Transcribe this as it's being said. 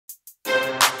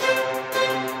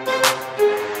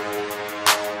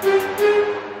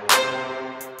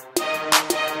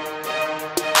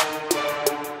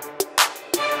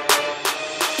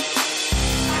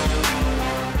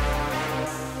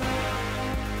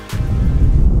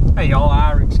Hey y'all,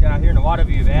 Iric Sky here, and a lot of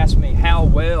you have asked me how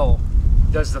well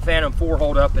does the Phantom 4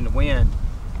 hold up in the wind,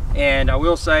 and I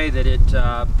will say that it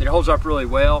holds up really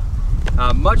well,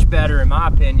 much better in my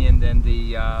opinion than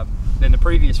the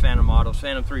previous Phantom models,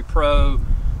 Phantom 3 Pro,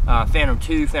 Phantom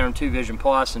 2, Phantom 2 Vision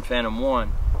Plus, and Phantom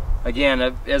 1.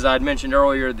 Again, as I had mentioned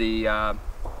earlier, the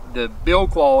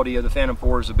build quality of the Phantom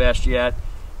 4 is the best yet,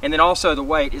 and then also the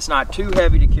weight. It's not too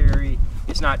heavy to carry.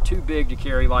 It's not too big to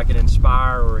carry like an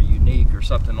Inspire or a Unique or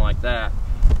something like that,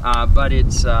 but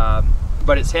it's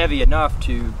heavy enough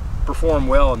to perform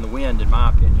well in the wind, in my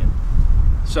opinion.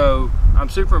 So I'm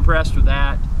super impressed with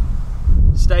that.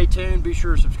 Stay tuned. Be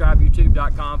sure to subscribe to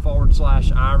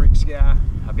youtube.com/IricSky.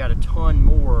 I've got a ton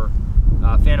more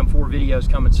Phantom 4 videos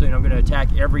coming soon. I'm going to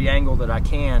attack every angle that I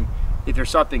can. If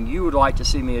there's something you would like to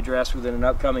see me address within an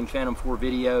upcoming Phantom 4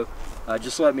 video,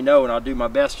 just let me know and I'll do my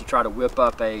best to try to whip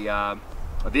up a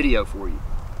video for you.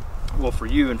 Well, for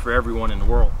you and for everyone in the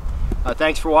world.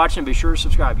 Thanks for watching. Be sure to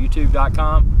subscribe.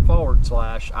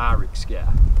 youtube.com/IricSky.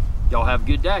 Y'all have a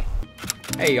good day.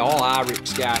 Hey y'all, Iric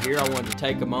Sky here. I wanted to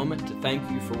take a moment to thank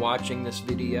you for watching this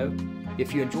video.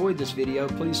 If you enjoyed this video,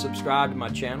 please subscribe to my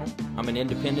channel. I'm an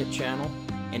independent channel,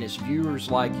 and it's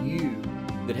viewers like you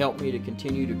that help me to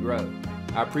continue to grow.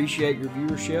 I appreciate your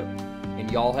viewership, and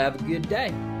y'all have a good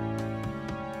day.